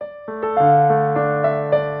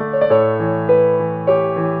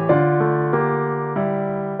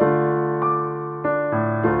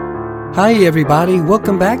Hi everybody,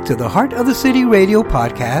 welcome back to the Heart of the City Radio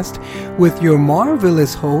podcast with your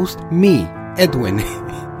marvelous host, me, Edwin.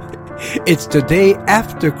 It's the day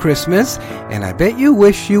after Christmas, and I bet you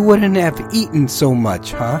wish you wouldn't have eaten so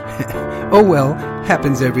much, huh? Oh well,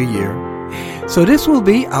 happens every year. So this will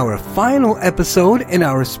be our final episode in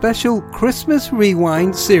our special Christmas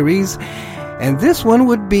Rewind series, and this one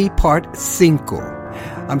would be part Cinco.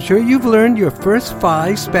 I'm sure you've learned your first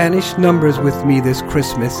 5 Spanish numbers with me this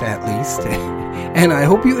Christmas at least. And I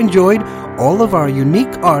hope you enjoyed all of our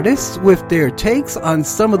unique artists with their takes on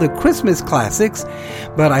some of the Christmas classics.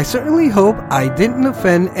 But I certainly hope I didn't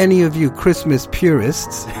offend any of you Christmas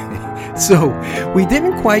purists. So we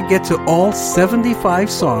didn't quite get to all 75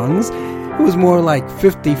 songs. It was more like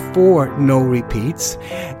 54 no repeats.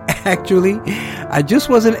 Actually, I just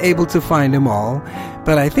wasn't able to find them all,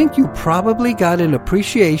 but I think you probably got an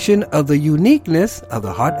appreciation of the uniqueness of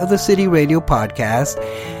the Heart of the City Radio podcast,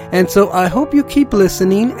 and so I hope you keep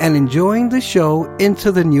listening and enjoying the show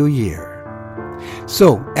into the new year.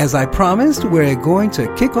 So, as I promised, we're going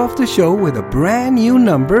to kick off the show with a brand new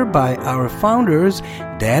number by our founders,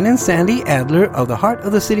 Dan and Sandy Adler of the Heart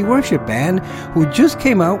of the City Worship Band, who just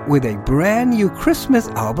came out with a brand new Christmas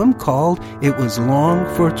album called It Was Long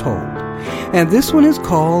Foretold. And this one is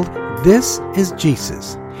called This Is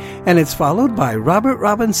Jesus. And it's followed by Robert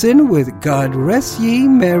Robinson with God Rest Ye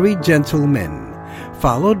Merry Gentlemen,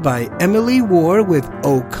 followed by Emilie Worre with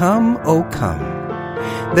O Come, O Come.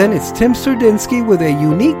 Then it's Tim Serdynski with a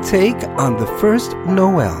unique take on the first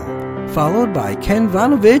Noel, followed by Ken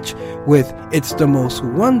Wanovich with It's the Most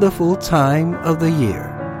Wonderful Time of the Year.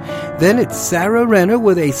 Then it's Sara Renner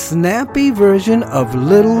with a snappy version of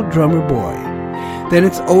Little Drummer Boy. Then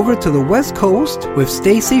it's over to the West Coast with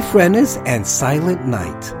Staci, Frenes and Silent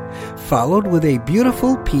Night, followed with a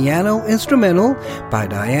beautiful piano instrumental by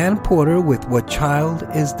Dianne Porter with What Child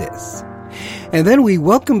Is This? And then we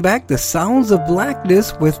welcome back the sounds of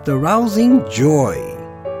Blackness with the rousing Joy.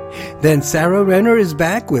 Then Sara Renner is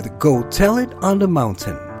back with Go Tell It on the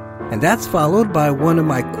Mountain. And that's followed by one of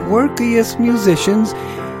my quirkiest musicians,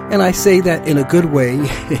 and I say that in a good way.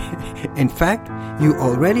 In fact, you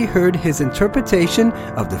already heard his interpretation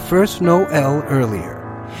of the first Noel earlier.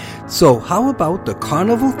 So how about the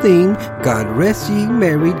carnival theme, God Rest Ye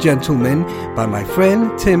Merry Gentlemen, by my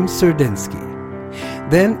friend Tim Serdynski.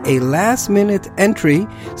 Then a last-minute entry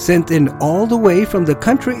sent in all the way from the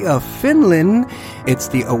country of Finland. It's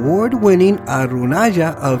the award-winning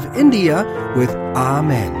Arunaja of India with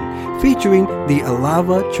Amen, featuring the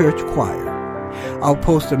Alava Church Choir. I'll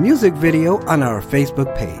post a music video on our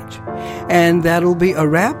Facebook page. And that'll be a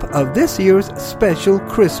wrap of this year's special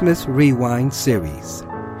Christmas Rewind series.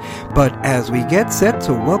 But as we get set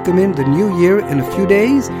to welcome in the new year in a few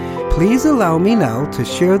days, please allow me now to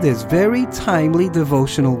share this very timely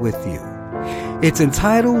devotional with you. It's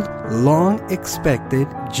entitled, Long Expected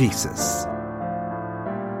Jesus.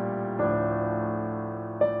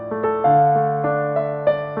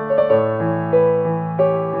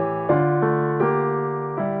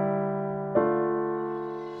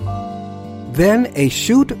 Then a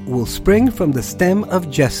shoot will spring from the stem of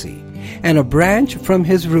Jesse, and a branch from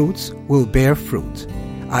his roots will bear fruit.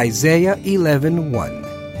 Isaiah 11:1.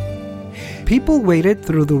 People waited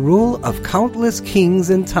through the rule of countless kings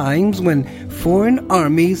and times when foreign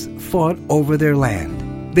armies fought over their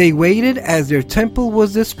land. They waited as their temple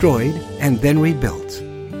was destroyed and then rebuilt.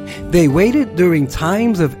 They waited during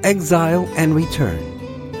times of exile and return.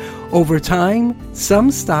 Over time,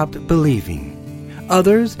 some stopped believing.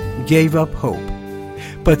 Others gave up hope.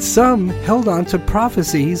 But some held on to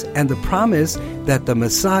prophecies and the promise that the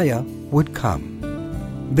Messiah would come.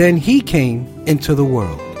 Then he came into the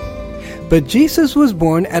world. But Jesus was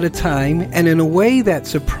born at a time and in a way that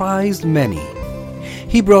surprised many.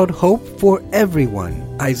 He brought hope for everyone,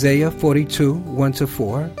 Isaiah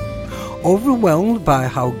 42:1-4. Overwhelmed by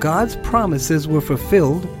how God's promises were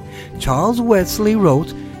fulfilled, Charles Wesley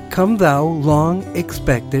wrote, Come Thou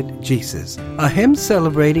Long-Expected Jesus, a hymn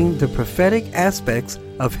celebrating the prophetic aspects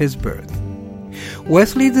of his birth.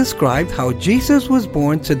 Wesley described how Jesus was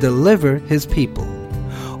born to deliver his people.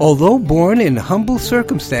 Although born in humble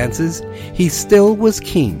circumstances, he still was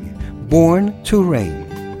king, born to reign.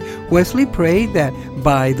 Wesley prayed that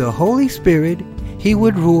by the Holy Spirit, he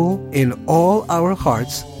would rule in all our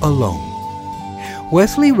hearts alone.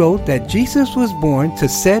 Wesley wrote that Jesus was born to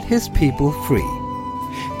set his people free.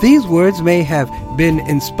 These words may have been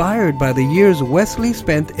inspired by the years Wesley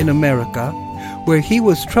spent in America, where he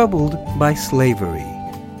was troubled by slavery.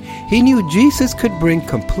 He knew Jesus could bring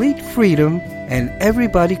complete freedom and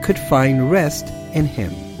everybody could find rest in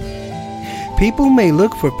him. People may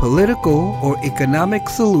look for political or economic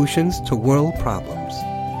solutions to world problems,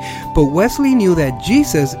 but Wesley knew that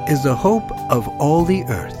Jesus is the hope of all the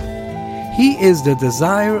earth. He is the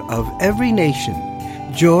desire of every nation,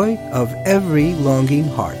 joy of every longing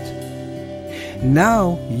heart.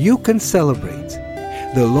 Now you can celebrate.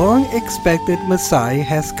 The long-expected Messiah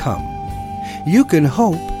has come. You can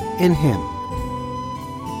hope in him.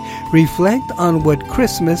 Reflect on what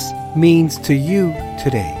Christmas means to you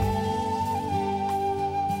today.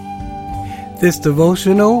 This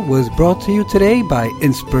devotional was brought to you today by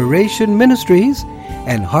Inspiration Ministries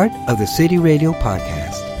and Heart of the City Radio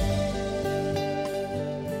Podcast.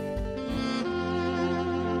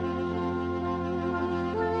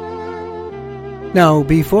 Now,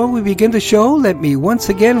 before we begin the show, let me once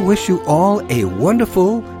again wish you all a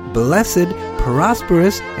wonderful, blessed,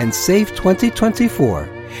 prosperous, and safe 2024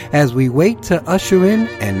 as we wait to usher in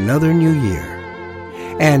another new year.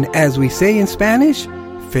 And as we say in Spanish,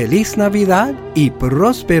 Feliz Navidad y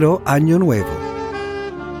Próspero Año Nuevo.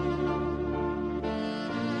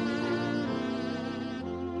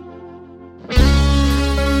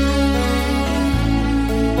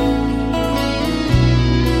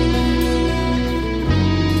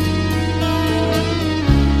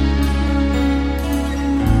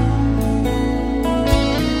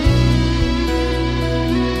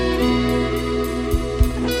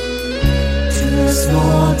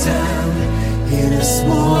 Small town in a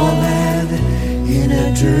small land, in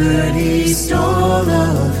a dirty stall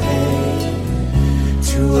of hay,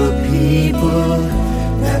 to a people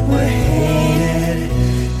that were hated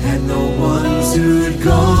and the ones who'd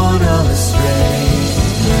gone astray.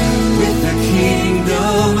 With a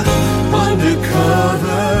kingdom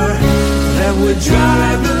undercover that would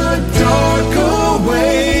drive the dark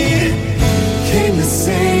away, came the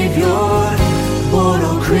Savior, born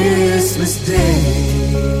on Christmas Day.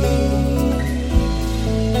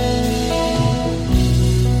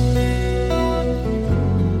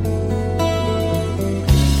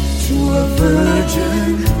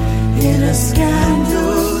 Virgin in a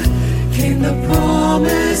scandal came the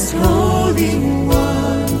promised Holy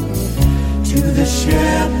One. To the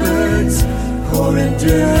shepherds, poor and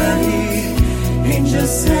dirty, angels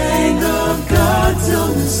sang of God's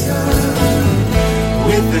own Son.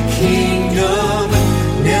 With a kingdom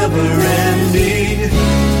never ending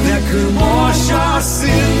that could wash our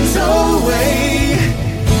sins away,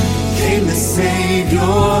 came the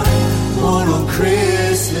Savior, born on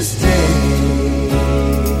Christmas Day.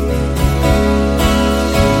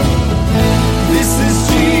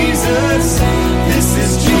 This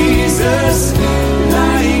is Jesus,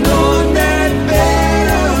 lying on that bed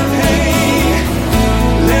of hay.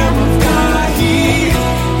 Lamb of God, he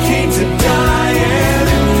came to die and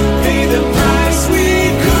pay the price we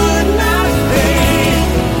could not pay.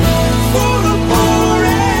 For the poor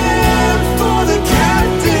and for the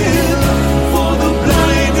captive, for the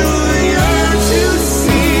blind who yearn to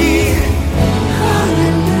see.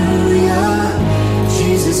 Hallelujah,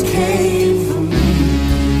 Jesus came for me.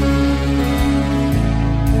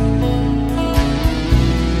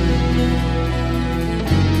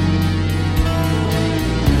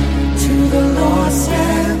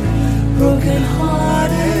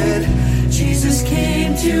 Broken-hearted, Jesus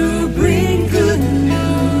came to bring good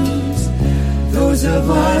news. Those of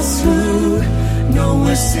us who know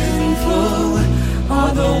we're sinful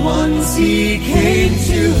are the ones he came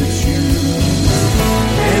to choose.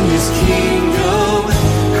 And his kingdom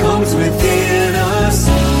comes within us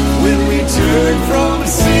when we turn from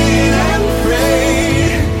sin and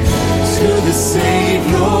pray to the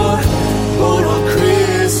Savior, born on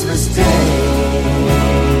Christmas Day.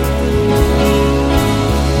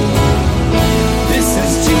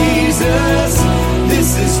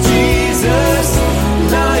 This is Jesus,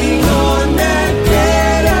 lying on that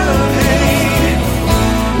bed of hay.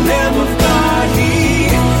 Lamb of God, he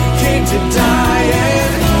came to die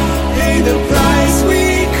and pay the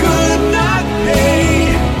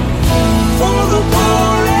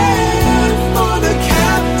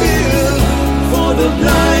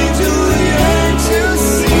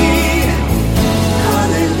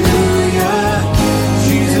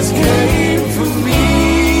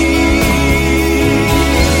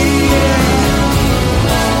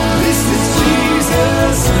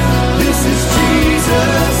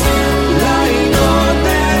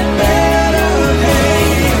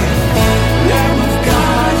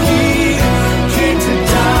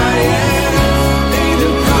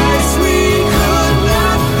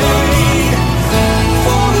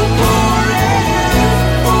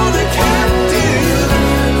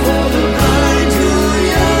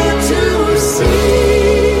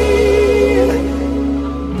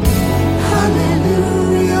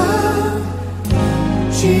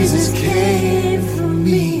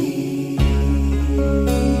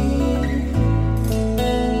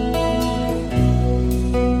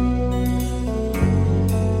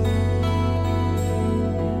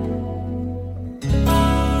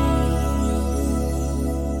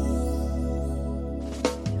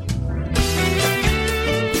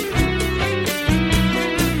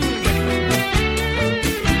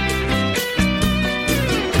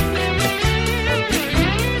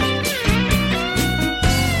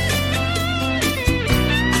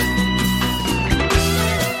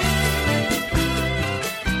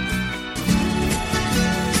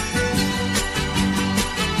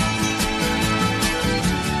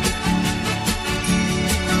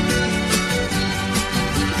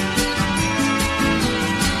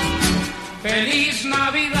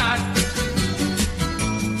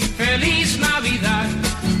Feliz Navidad,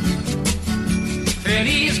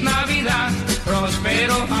 feliz Navidad,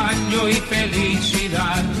 próspero año y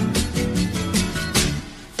felicidad.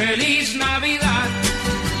 Feliz Navidad,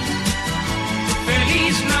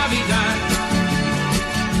 feliz Navidad,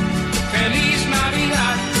 feliz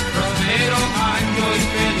Navidad, próspero año y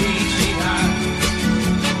felicidad.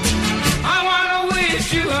 I wanna wish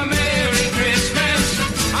you a Merry Christmas.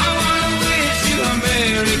 I wanna wish you a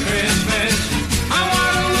Merry Christmas. I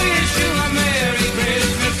wanna wish you a Merry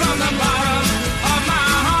Christmas from the bottom of my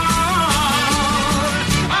heart.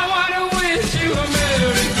 I wanna wish you a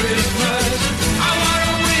Merry Christmas. I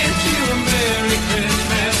wanna wish you a Merry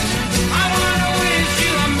Christmas. I wanna wish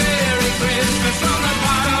you a Merry Christmas from the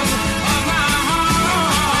bottom of my heart.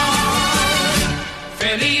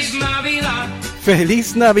 Feliz Navidad. Feliz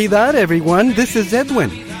Navidad, everyone. This is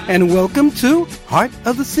Edwin, and welcome to Heart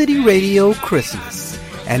of the City Radio Christmas.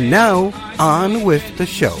 And now, on with the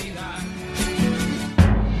show.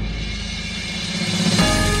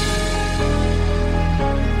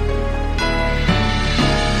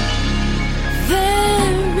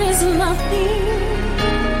 There is nothing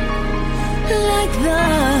like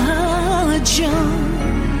the joy,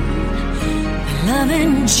 the love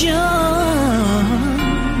and joy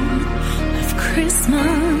of Christmas.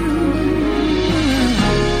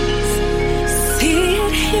 See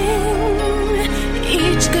it here,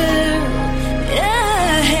 each girl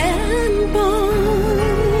and boy,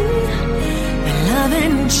 the love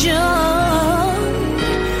and joy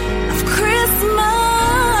of Christmas.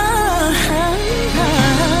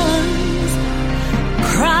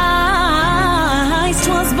 Christ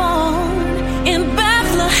was born in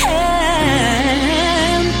Bethlehem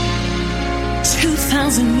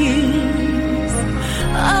 2,000 years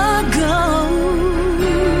ago,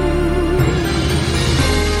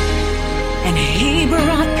 and he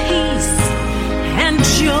brought peace and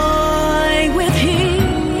joy with him.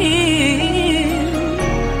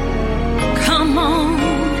 Come on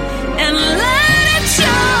and let it show.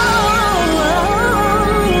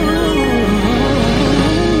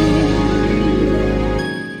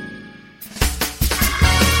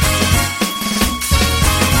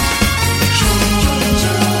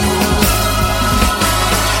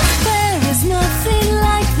 There is nothing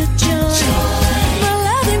like the joy, the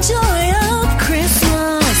love and joy of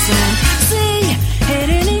Christmas. And see it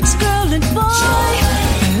in each girl and boy,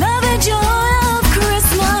 the love and joy of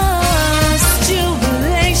Christmas.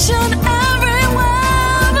 Jubilation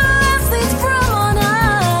everywhere, blessings from on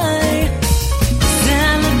high.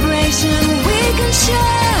 Celebration we can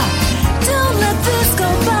share. Don't let this go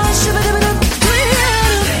by.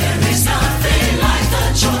 There is nothing like the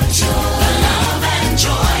joy, the love and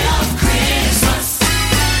joy of Christmas.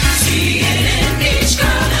 See it in each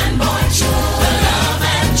girl and boy, the love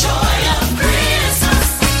and joy of Christmas.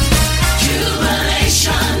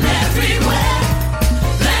 Jubilation everywhere,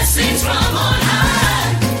 blessings from on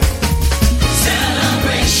high.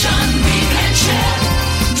 Celebration we can share.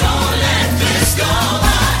 Don't let this go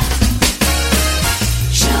by.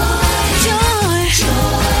 Joy, joy,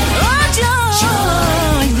 joy, oh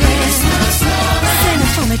joy, Christmas love, sing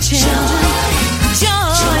it for me, children.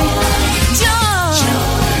 Joy, joy,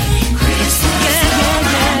 Christmas, yeah.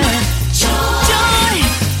 Joy,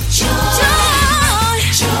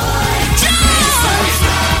 joy, Christmas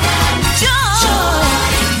love and joy,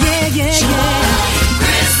 yeah.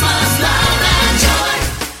 Christmas love and joy,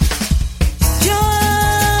 Christmas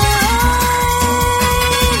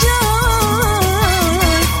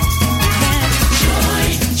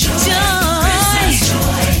joy, Christmas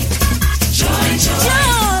joy,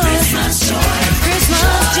 Christmas joy, Christmas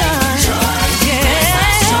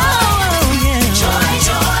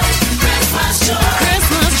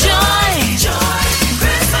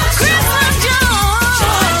joy,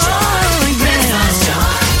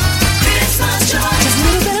 Christmas joy. Just a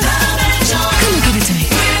little bit of love and joy. Come on, give it to me.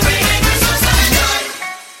 We're bringing Christmas love and joy.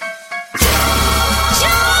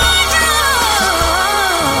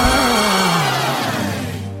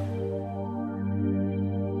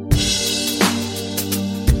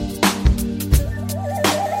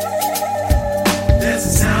 There's a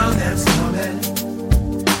sound that's coming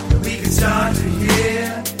that we can start to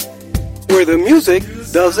hear. Where the music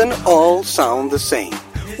doesn't all sound the same.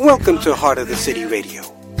 Welcome to Heart of the City Radio.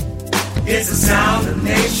 It's the sound of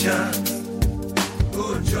nations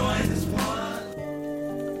who have joined as one.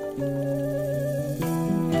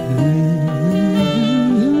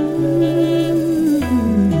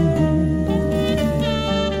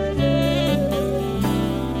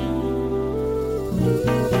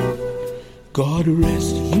 God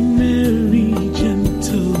rest you merry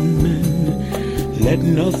gentlemen, let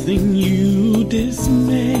nothing you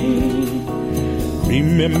dismay.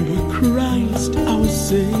 Remember Christ our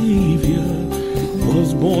Savior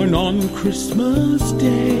was born on Christmas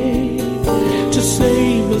Day to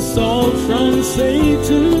save us all from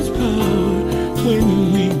Satan's power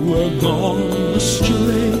when we were gone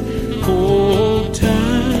astray. Oh,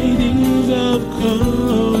 tidings of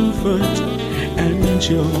comfort and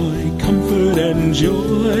joy, comfort and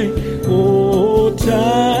joy. Oh,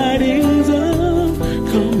 tidings of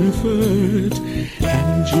comfort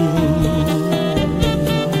and joy.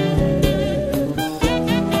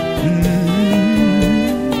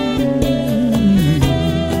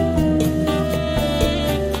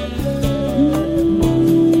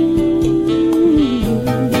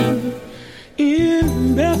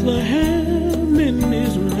 In Bethlehem in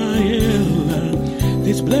Israel,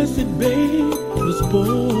 this blessed babe was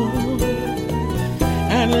born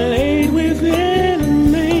and laid within a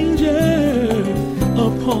manger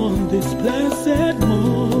upon this blessed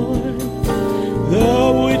morn.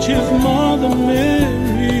 The witch's mother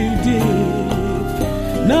Mary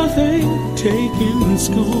did nothing taking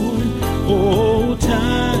scorn. Oh,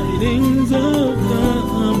 tidings of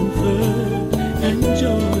comfort and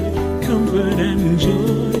joy, comfort and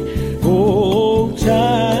joy. Oh,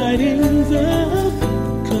 tidings of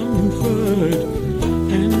comfort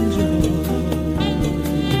and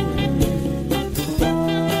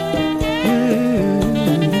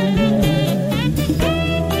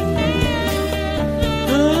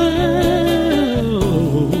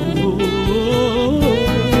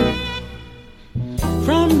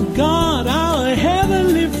from God our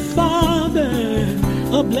Heavenly Father,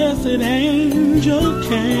 a blessed angel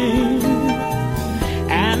came,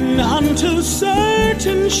 and unto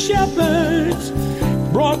certain shepherds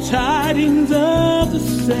brought tidings of the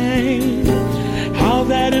same, how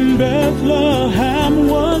that in Bethlehem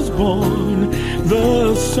was born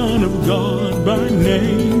the Son of God by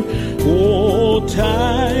name. Oh,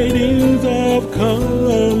 tidings of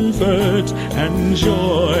comfort and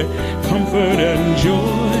joy, comfort and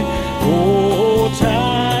joy. Oh,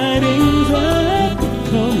 tidings of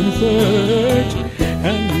comfort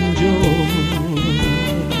and joy,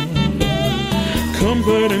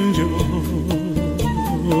 comfort and joy.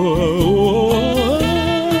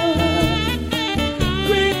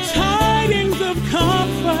 Great tidings of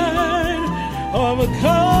comfort, of a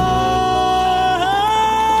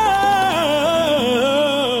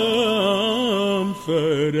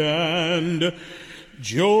comfort and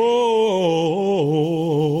joy.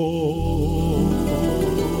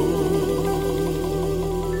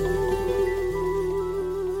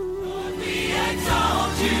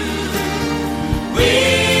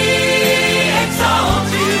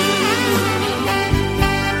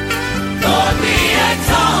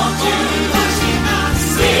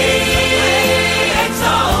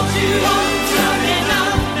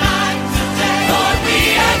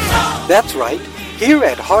 That's right. Here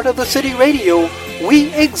at Heart of the City Radio,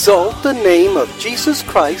 we exalt the name of Jesus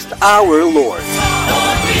Christ, our Lord.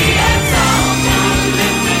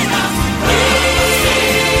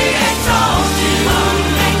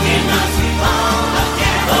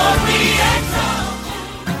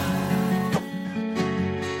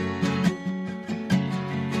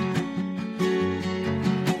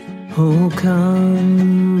 Oh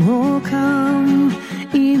come,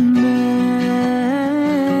 Emmanuel,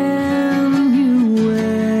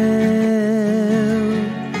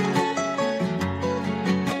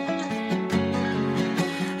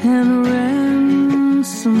 and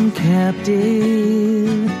ransom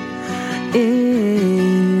captive Israel,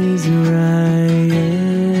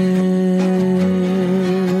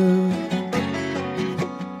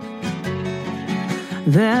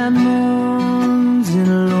 that mourns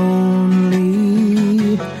in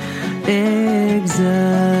lonely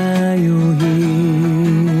exile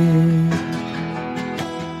here,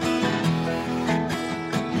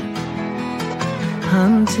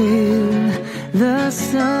 until the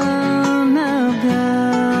Son of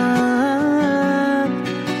God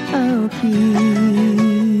appear.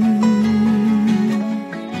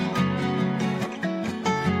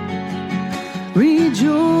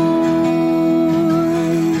 Rejoice,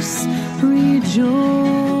 rejoice,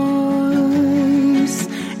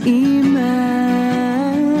 Emmanuel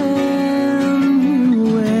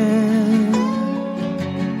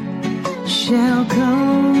shall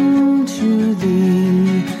come to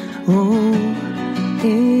thee, O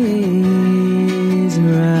Israel.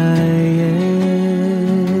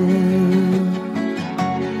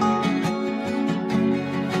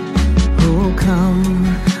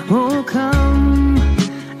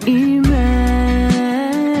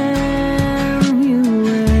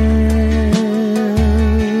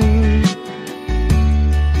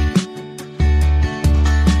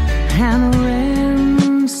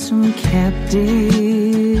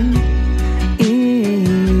 day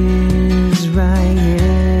is right.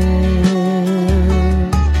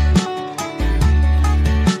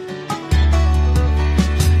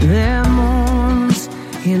 There mourns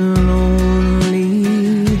in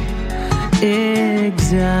lonely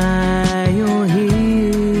exile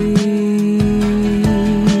here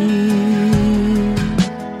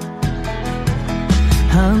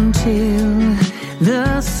until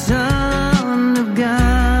the Son of God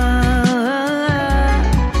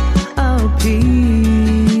appears.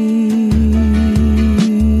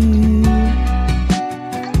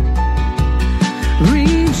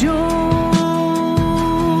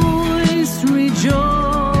 Rejoice, rejoice,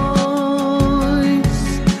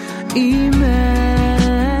 Emmanuel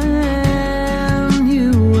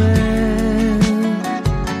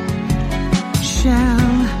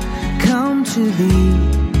shall come to thee,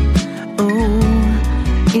 O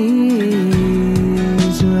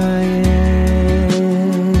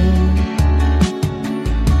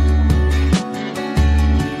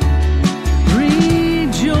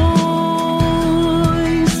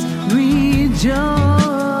Rejoice, rejoice,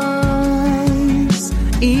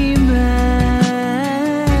 Emmanuel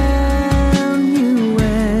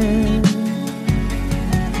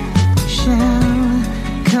shall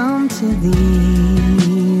come to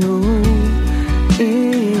thee, O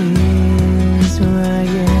Israel.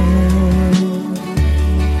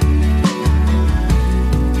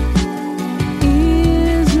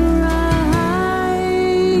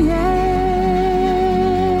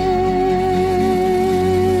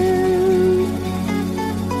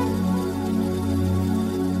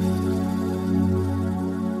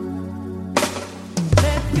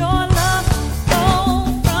 Let your love flow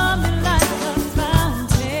from me like a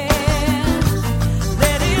fountain.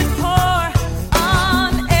 Let it pour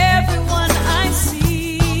on everyone I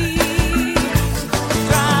see.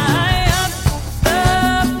 Dry up the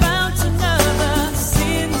fountain of the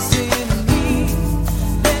sins in me.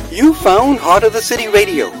 You found Heart of the City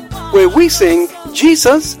Radio, where we sing,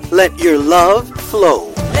 Jesus, let your love flow.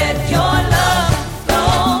 Let your love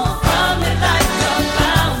flow from me like a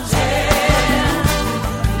fountain.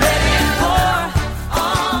 Let it pour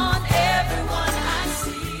on everyone I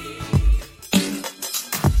see.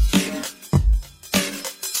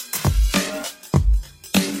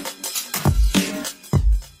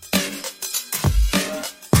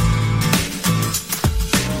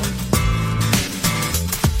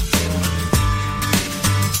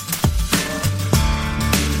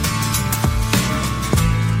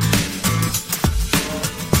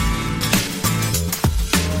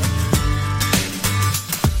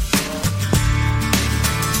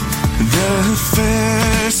 The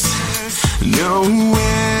first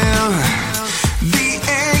Noel, the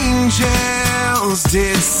angels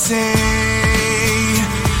did say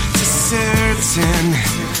to certain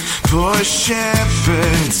poor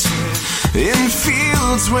shepherds in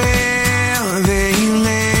fields where they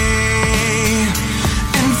lay,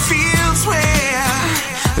 in fields where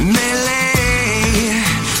they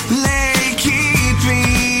lay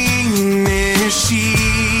keeping their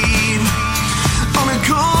sheep on a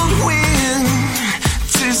cold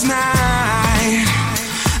winter's night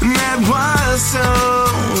that was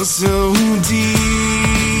so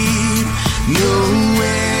deep. Noel,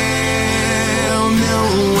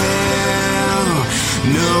 Noel,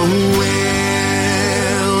 Noel,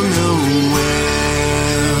 Noel.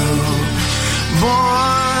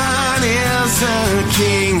 Born is the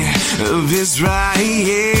King of Israel.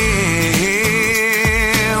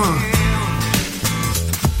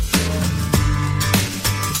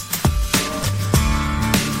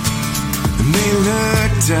 They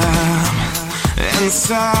looked up and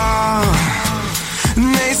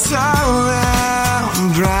they saw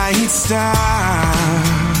a bright star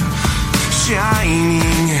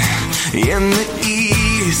shining in the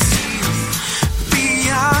east.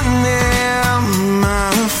 Beyond them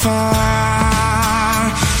afar,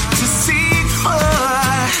 to seek for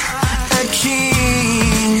a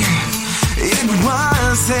king, it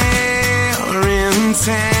was their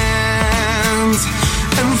intent,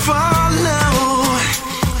 and follow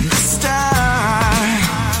the star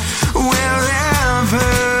wherever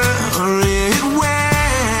it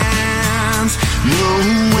went. Noel,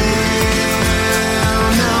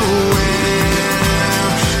 Noel,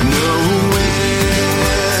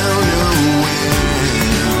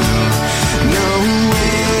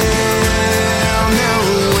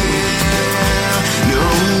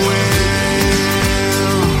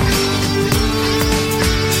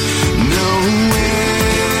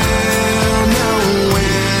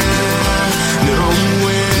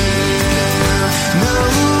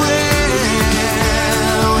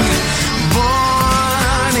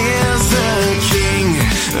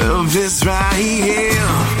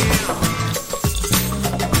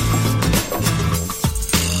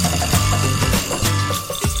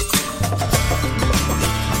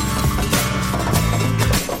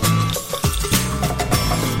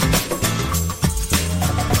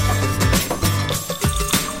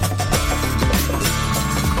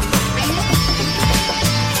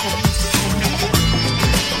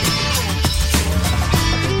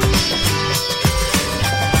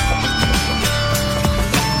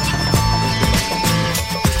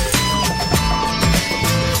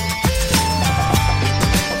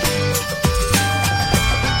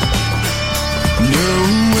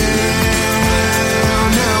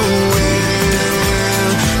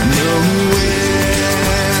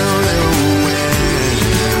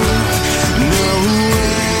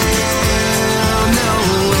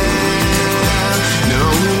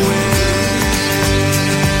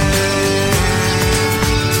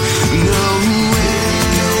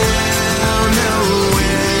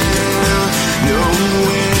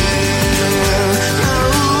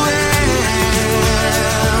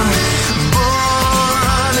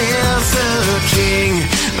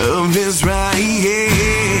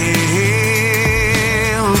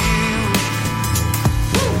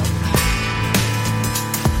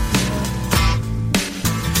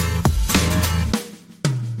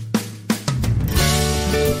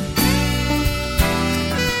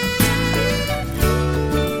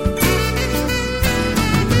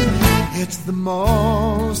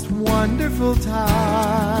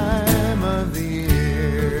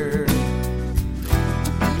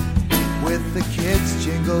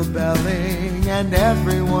 and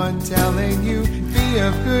everyone telling you be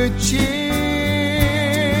of good cheer.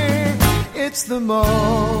 It's the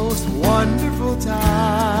most wonderful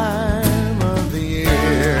time of the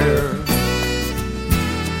year.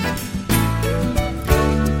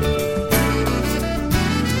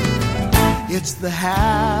 It's the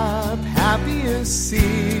happiest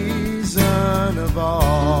season of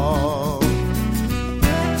all,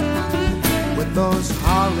 with those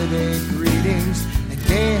holiday greetings and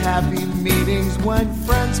gay happy meetings when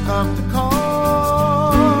friends come to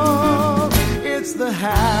call. It's the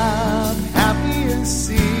happiest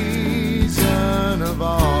season of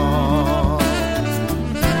all.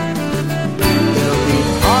 There'll be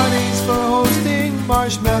parties for hosting,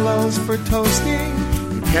 marshmallows for toasting,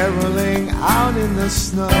 caroling out in the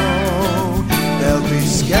snow. There'll be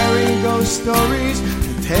scary ghost stories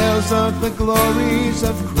and tales of the glories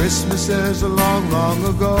of Christmases long, long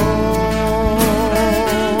ago.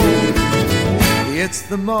 It's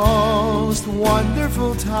the most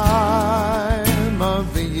wonderful time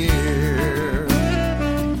of the year.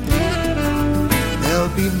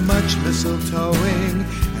 There'll be much mistletoeing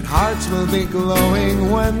and hearts will be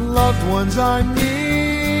glowing when loved ones are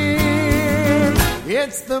near.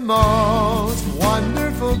 It's the most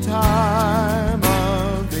wonderful time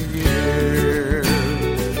of the year.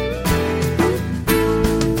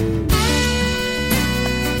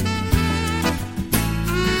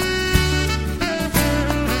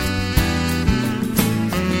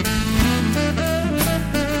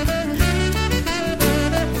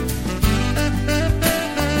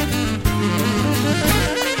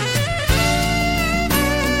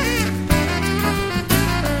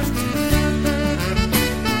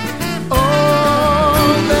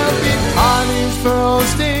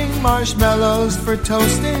 Marshmallows for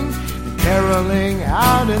toasting, caroling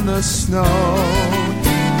out in the snow.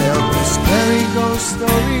 There'll be scary ghost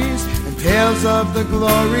stories and tales of the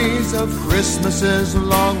glories of Christmases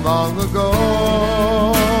long, long ago.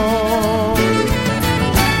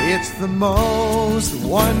 It's the most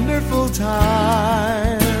wonderful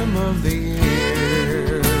time of the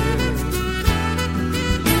year.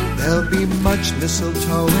 There'll be much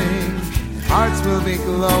mistletoeing, hearts will be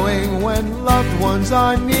glowing when loved ones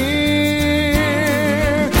are near.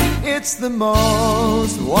 It's the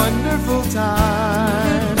most wonderful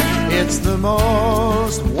time. It's the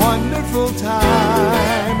most wonderful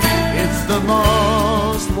time. It's the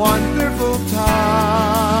most wonderful time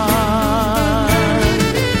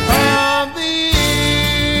of the year.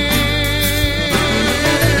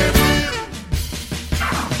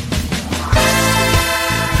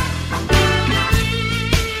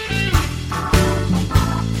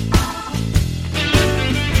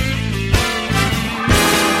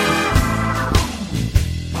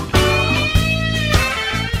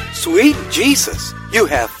 Sweet Jesus, you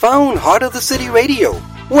have found Heart of the City Radio.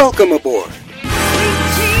 Welcome aboard.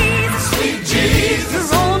 Sweet Jesus,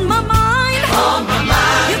 you're on my mind. On my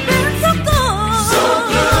mind. You've been so good. So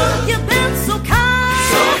good. You've been so kind.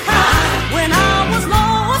 So kind. When I was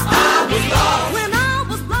lost. I was lost. When I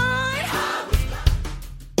was blind. I was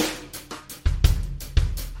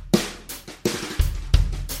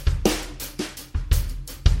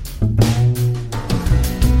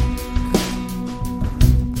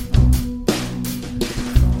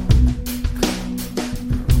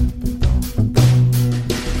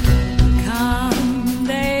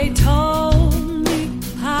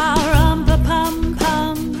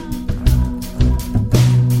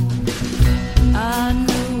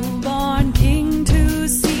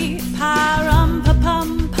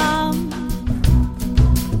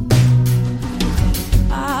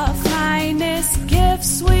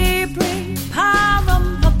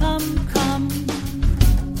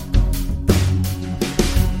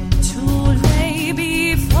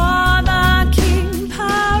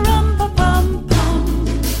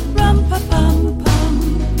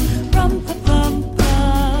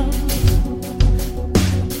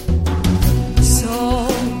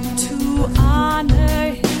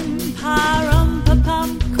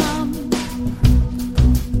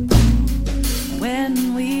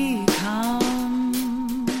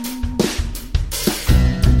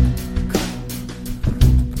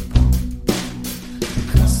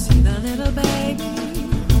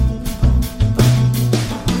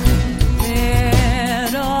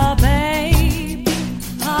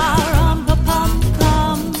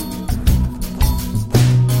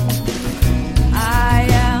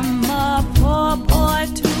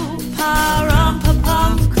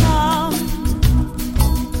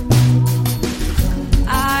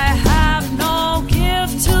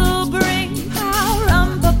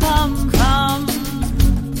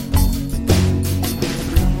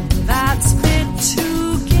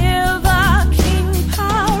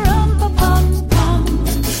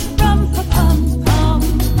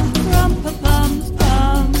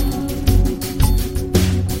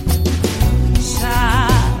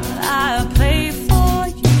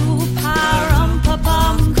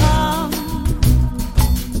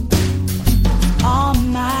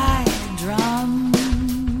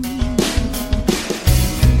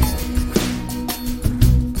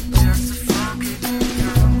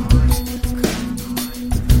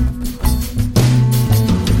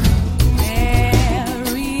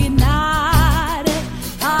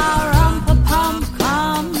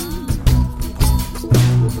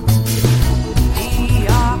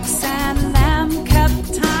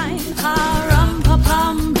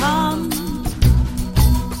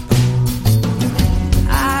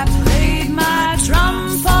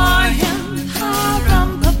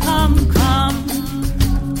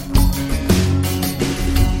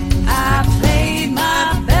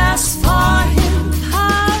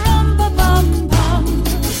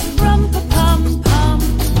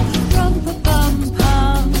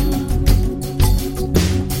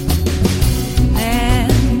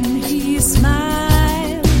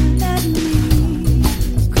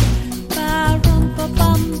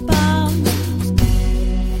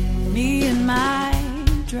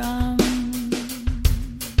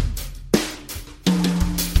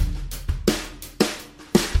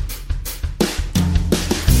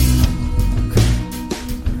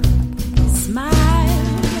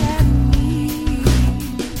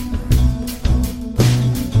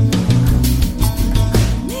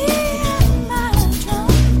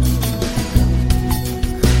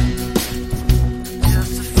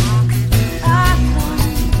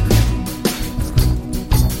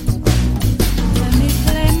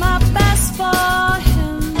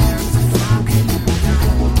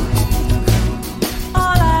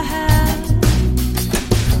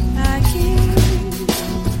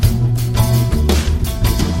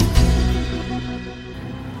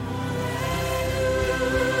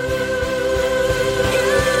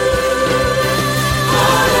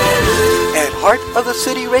Heart of the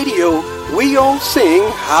City Radio, we all sing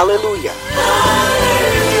hallelujah.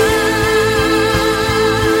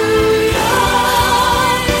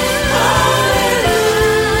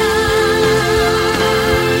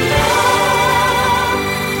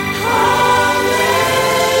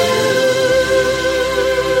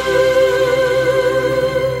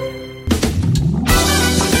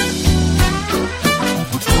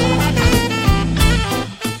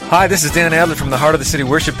 Hi, this is Dan Adler from the Heart of the City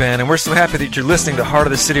Worship Band, and we're so happy that you're listening to Heart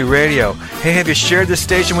of the City Radio. Hey, have you shared this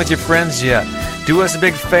station with your friends yet? Do us a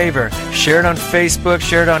big favor. Share it on Facebook,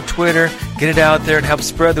 share it on Twitter, get it out there and help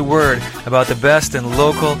spread the word about the best in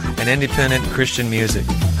local and independent Christian music.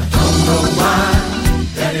 I don't know why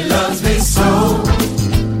Daddy loves me so.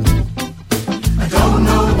 I don't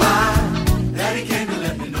know why Daddy came to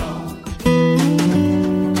let me know.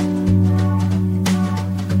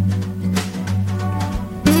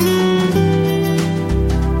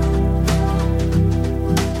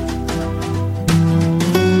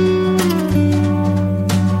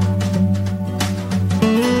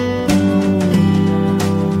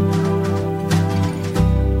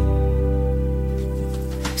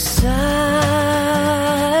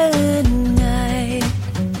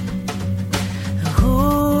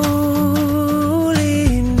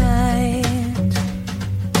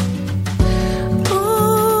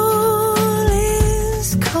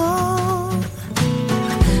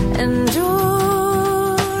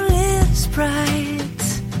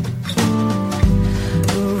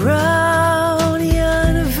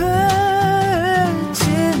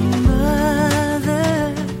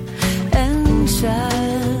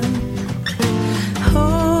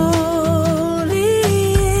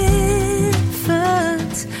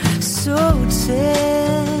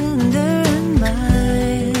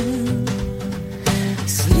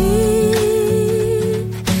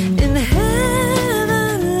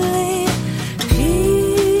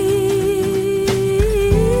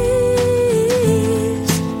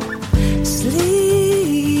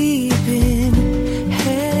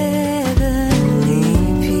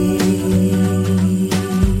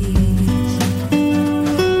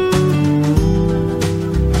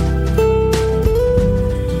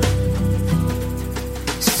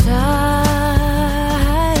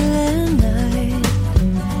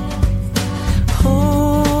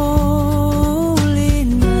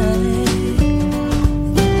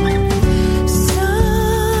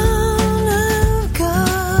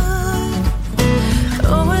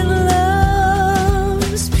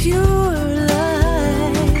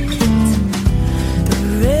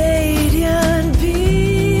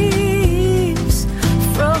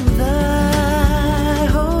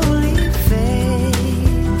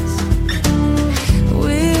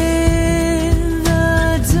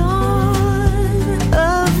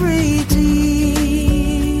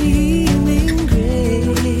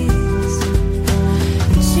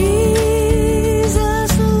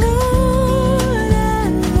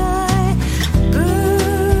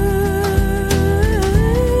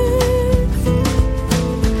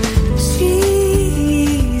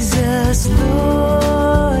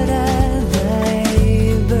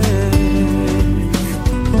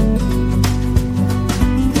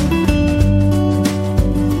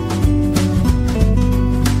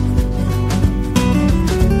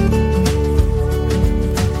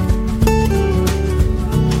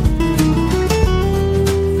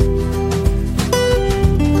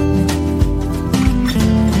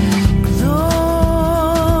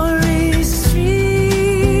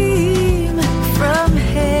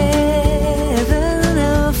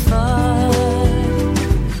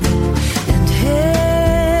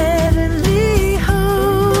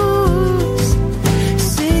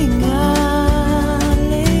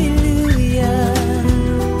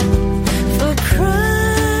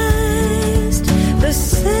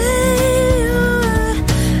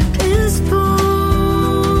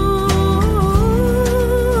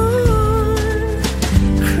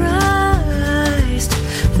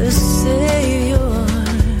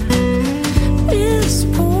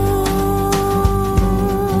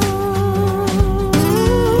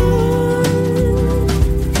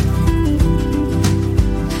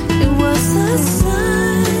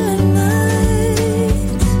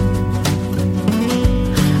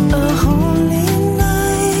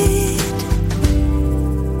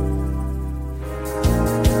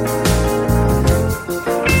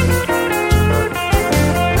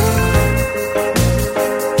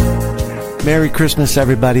 Merry Christmas,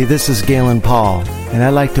 everybody. This is Galen Paul, and I'd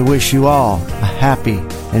like to wish you all a happy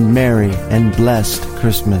and merry and blessed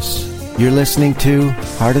Christmas. You're listening to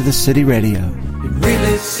Heart of the City Radio. It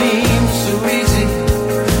really seems so easy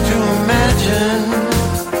to imagine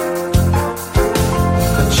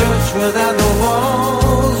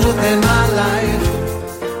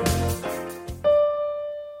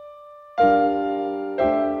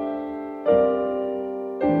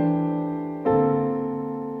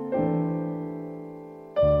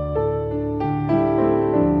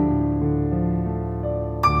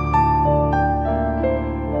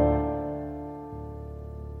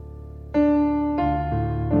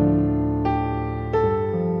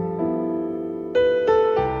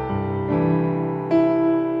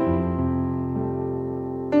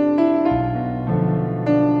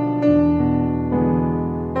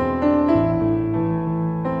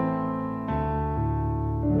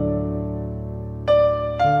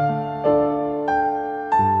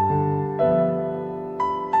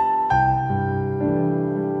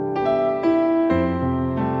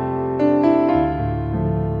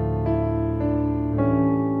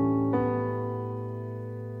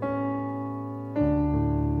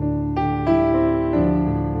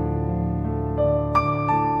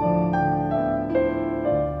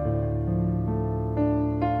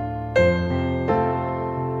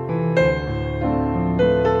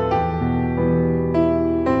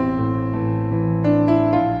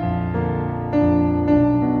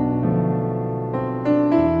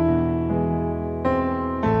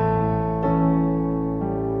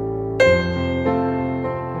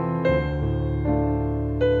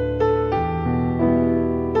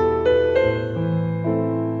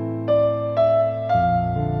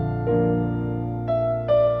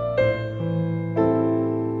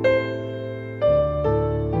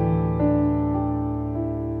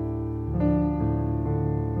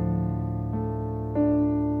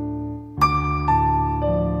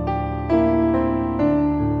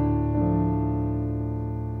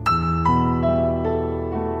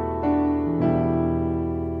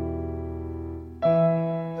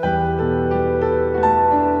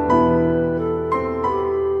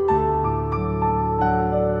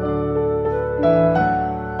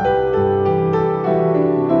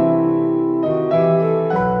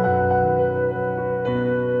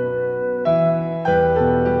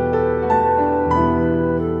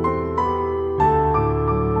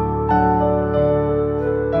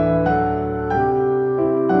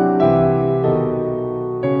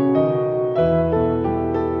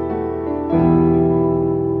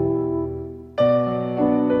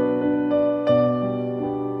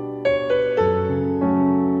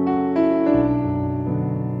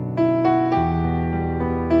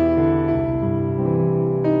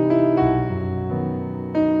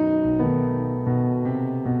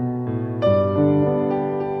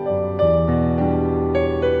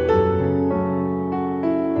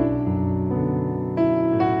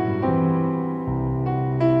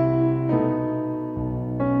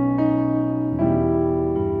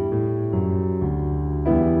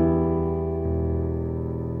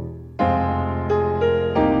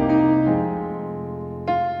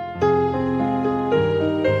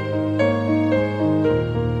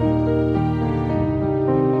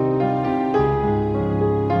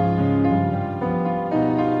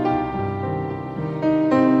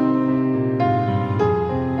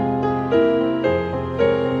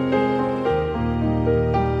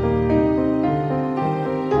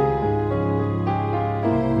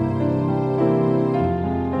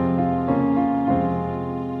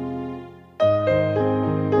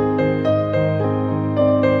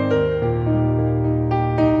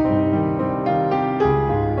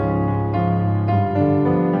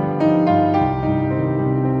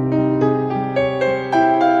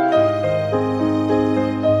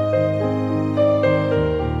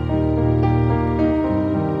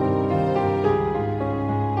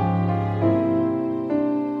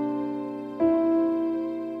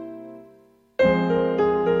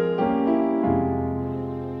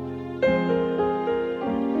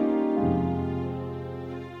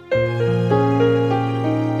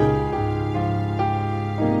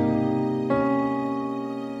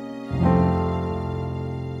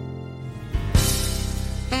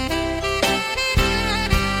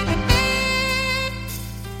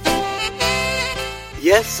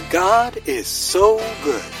God is so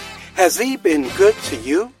good. Has He been good to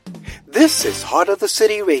you? This is Heart of the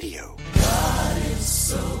City Radio. God is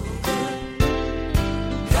so good.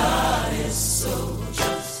 God is so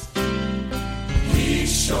just.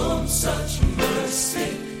 He's shown such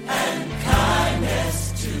mercy and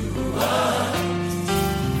kindness to us.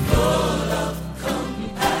 Full of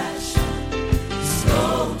compassion,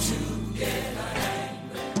 slow to get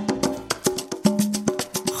angry.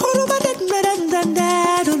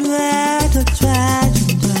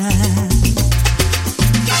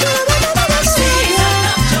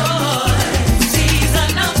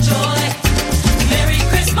 Season of joy. Merry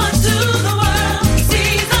Christmas to the world.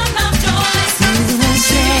 Season of joy.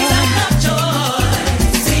 Season of joy.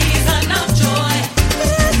 Season of joy.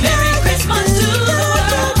 Merry Christmas.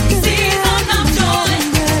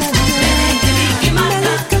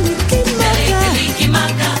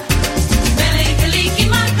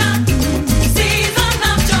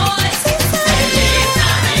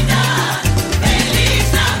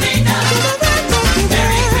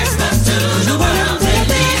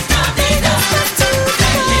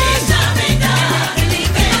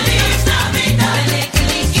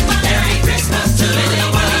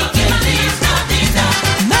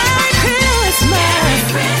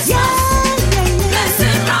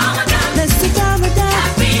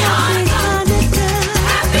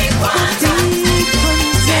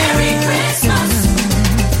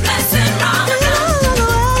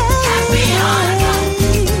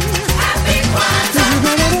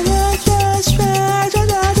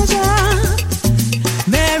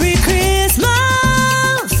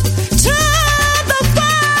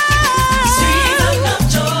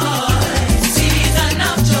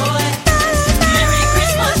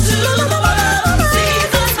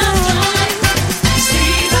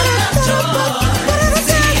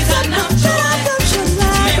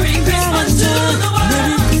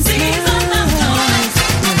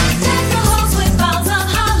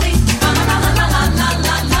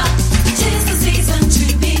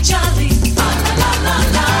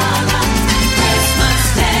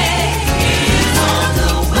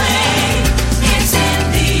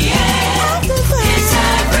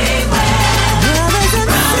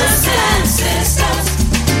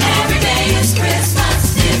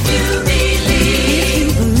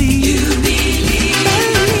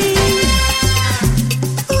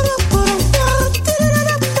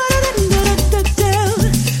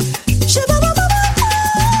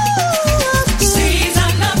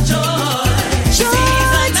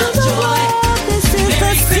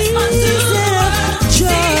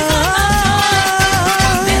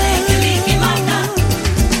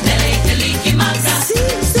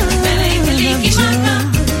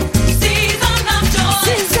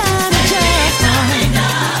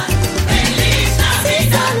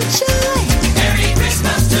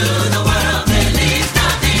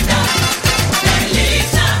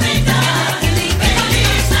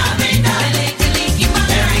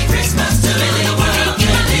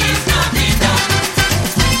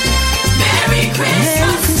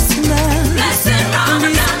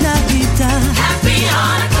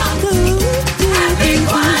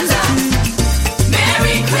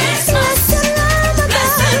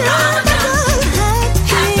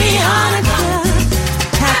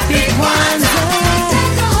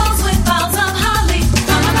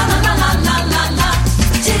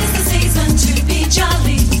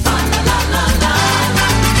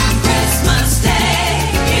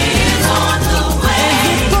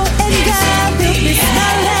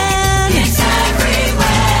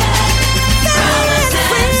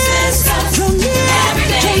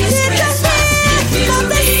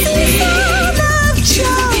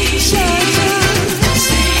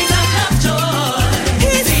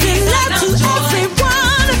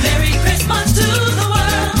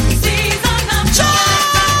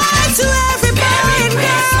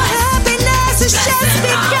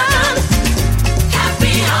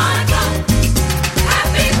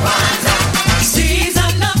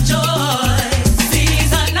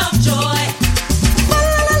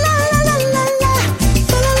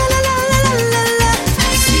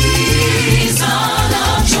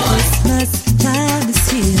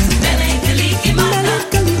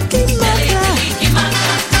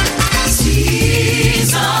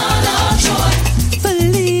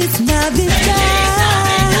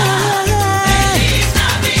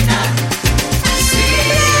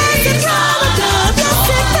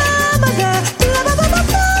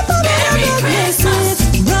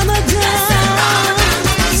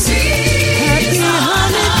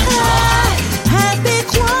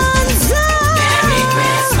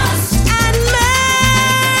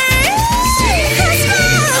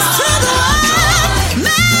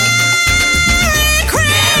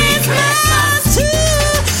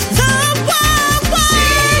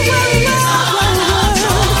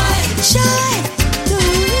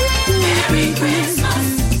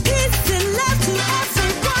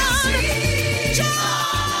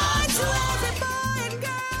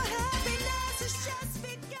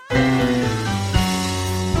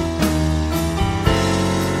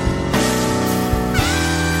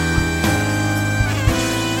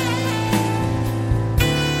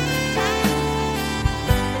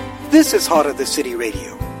 This is Heart of the City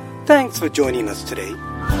Radio. Thanks for joining us today.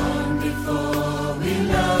 Long before we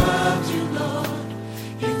loved you, Lord,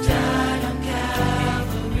 you died on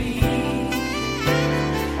Calvary.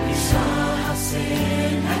 You saw how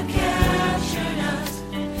sin had captured us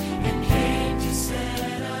and came to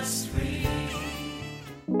set us free.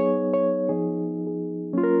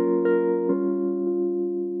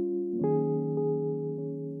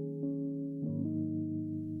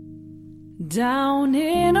 Down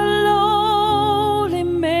in a lowly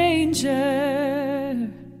manger,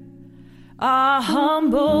 our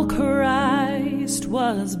humble Christ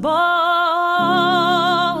was born,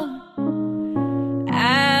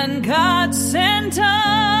 and God sent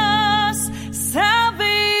us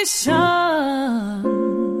salvation,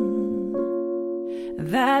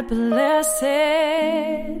 that blessed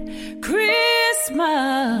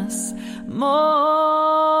Christmas morn.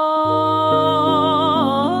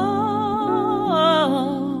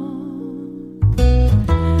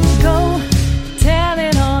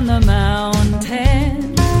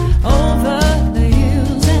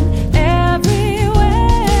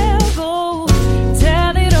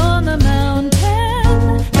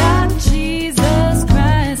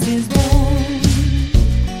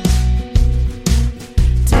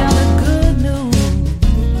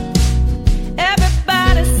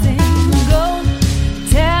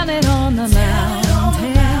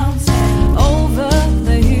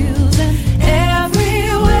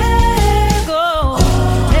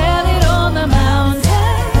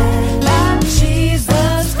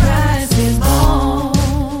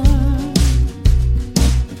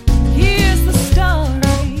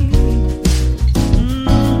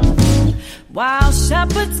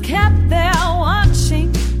 Shepherds kept their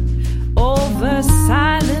watching over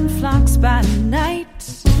silent flocks by night.